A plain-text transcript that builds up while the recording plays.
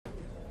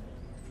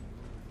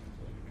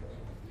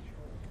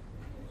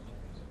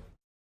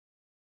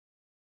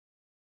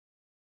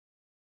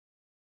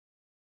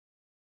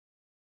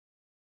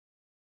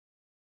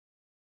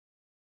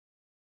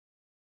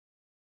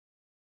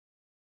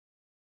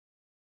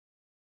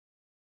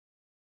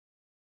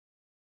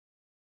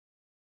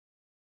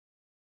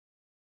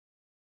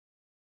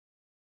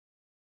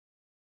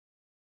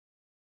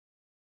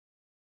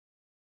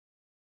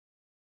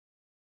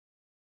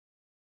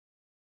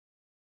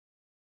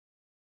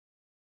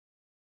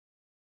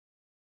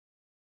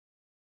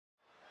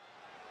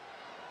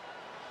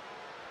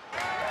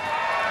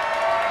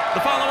The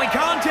following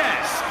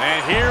contest.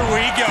 And here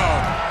we go.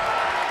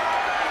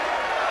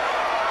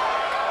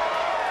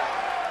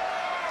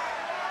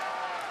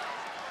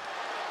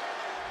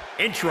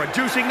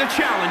 Introducing the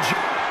challenger.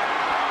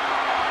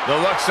 The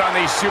looks on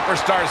these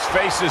superstars'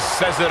 faces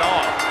says it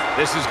all.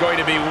 This is going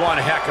to be one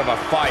heck of a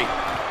fight.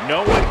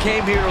 No one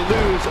came here to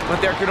lose,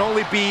 but there can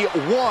only be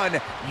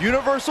one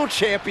Universal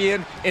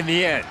Champion in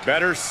the end.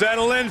 Better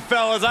settle in,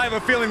 fellas. I have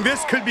a feeling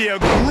this could be a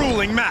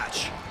grueling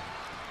match.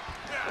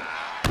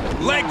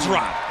 Leg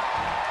drop.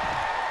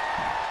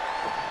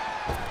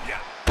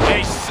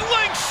 A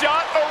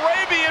slingshot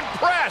Arabian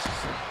press.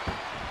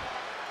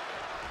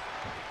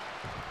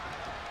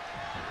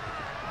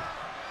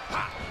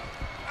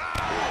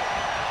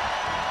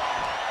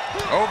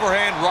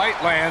 Overhand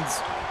right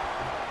lands.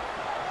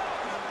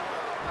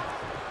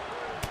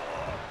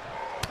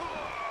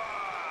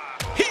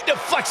 He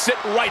deflects it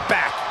right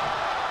back.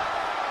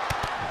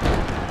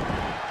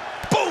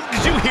 Boom!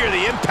 Did you hear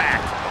the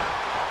impact?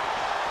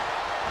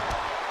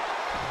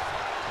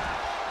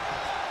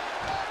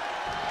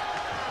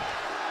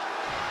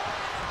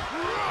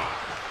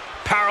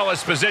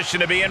 Powerless position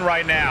to be in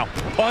right now.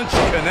 Punch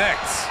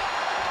connects.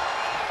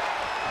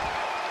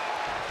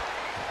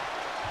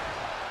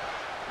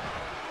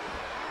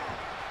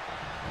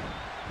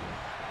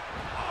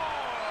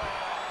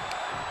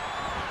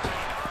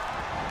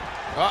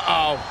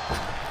 Uh-oh.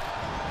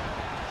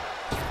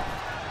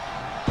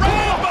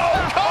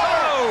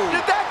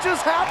 Did that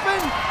just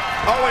happen?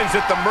 Owens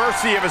at the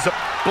mercy of his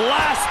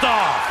blast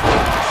off.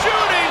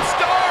 Shooting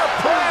star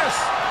press.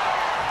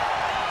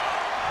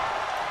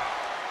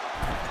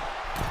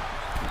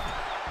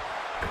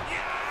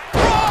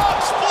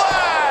 Frog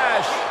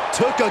splash.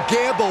 Took a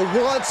gamble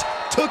once,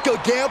 took a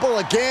gamble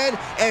again,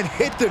 and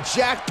hit the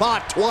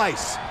jackpot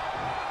twice.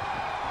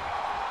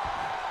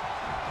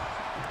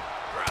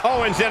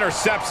 Owens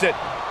intercepts it.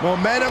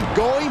 Momentum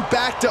going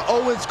back to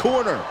Owens'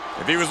 corner.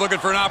 If he was looking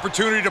for an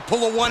opportunity to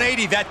pull a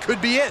 180, that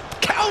could be it.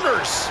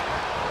 Counters.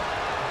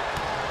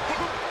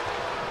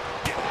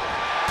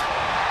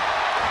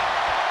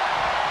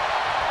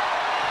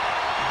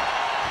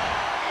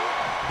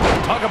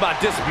 Talk about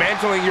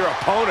dismantling your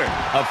opponent.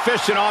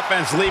 Efficient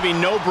offense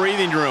leaving no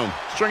breathing room.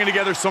 Stringing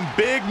together some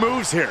big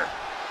moves here.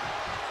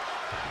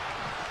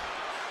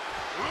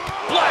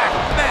 Black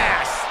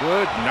mass.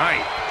 Good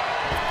night.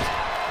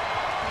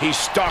 He's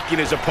stalking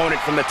his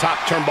opponent from the top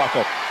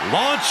turnbuckle.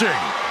 Launching.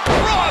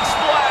 Frog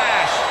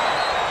splash!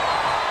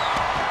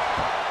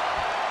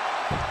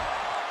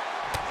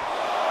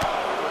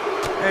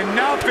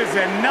 Enough is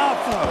enough.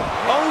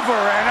 Over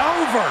and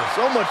over.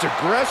 So much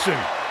aggression.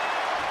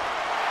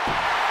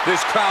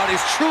 This crowd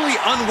is truly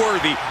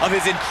unworthy of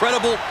his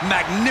incredible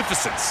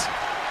magnificence.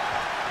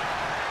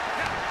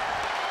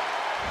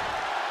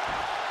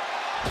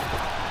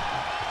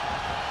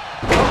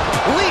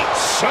 Complete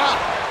shot.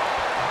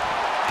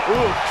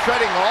 Ooh,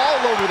 treading all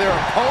over their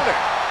opponent.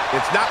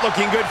 It's not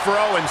looking good for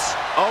Owens.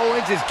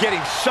 Owens is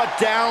getting shut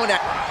down.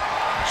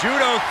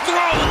 Judo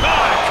throw.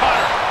 Oh,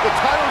 cutter. The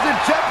title's in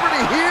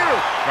jeopardy here.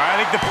 I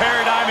think the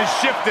paradigm has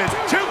shifted.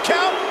 2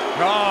 count.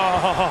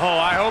 Oh,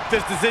 I hope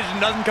this decision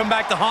doesn't come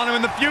back to haunt him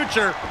in the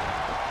future.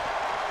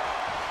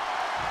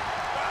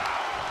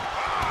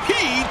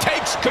 He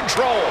takes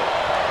control.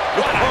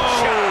 What a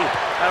shot.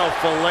 That'll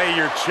fillet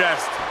your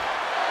chest.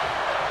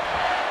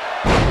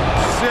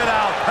 Sit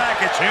out,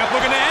 package champ.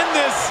 Looking to end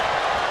this.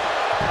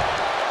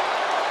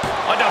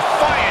 A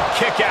defiant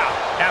kick out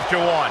after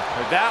one.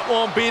 If that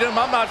won't beat him,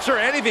 I'm not sure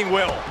anything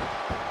will.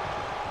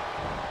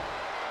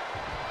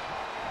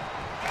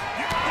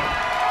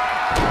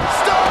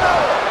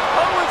 Stunner!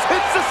 Owens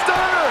hits the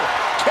stunner!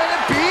 Can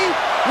it be?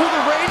 Will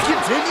the reign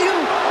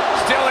continue?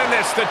 Still in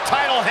this, the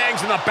title hangs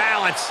in the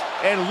balance.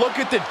 And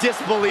look at the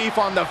disbelief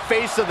on the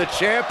face of the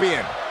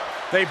champion.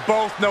 They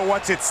both know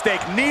what's at stake.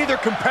 Neither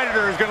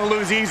competitor is going to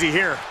lose easy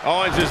here.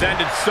 Owens has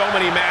ended so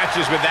many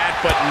matches with that,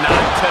 but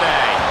not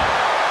today.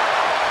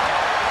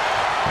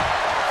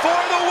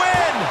 For the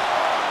win!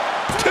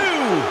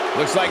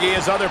 2! Looks like he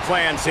has other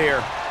plans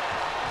here.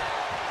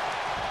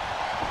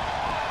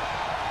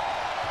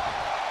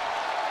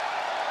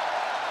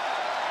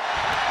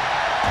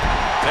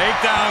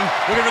 Takedown.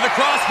 Looking for the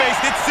crossface.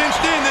 It's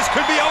cinched in. This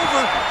could be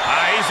over.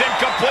 He's in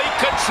complete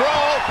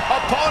control.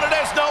 Opponent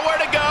has nowhere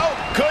to go.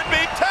 Could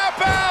be tap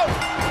out.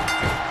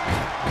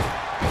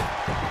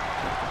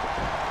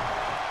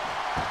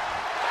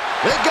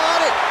 They got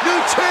it. New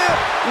champ.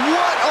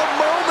 What a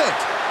moment.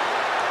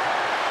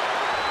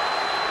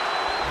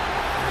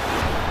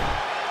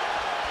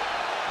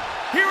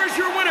 Here is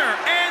your winner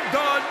and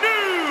the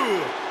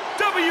new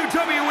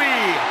WWE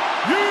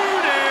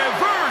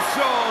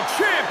Universal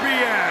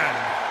Champion,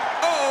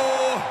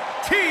 OTTO.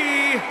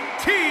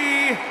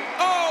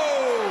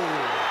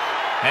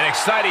 An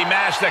exciting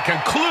match that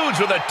concludes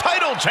with a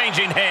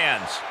title-changing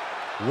hands.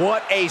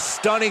 What a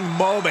stunning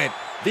moment.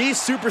 These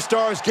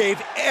superstars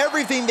gave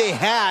everything they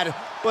had,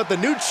 but the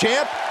new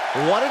champ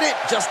wanted it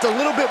just a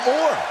little bit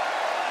more.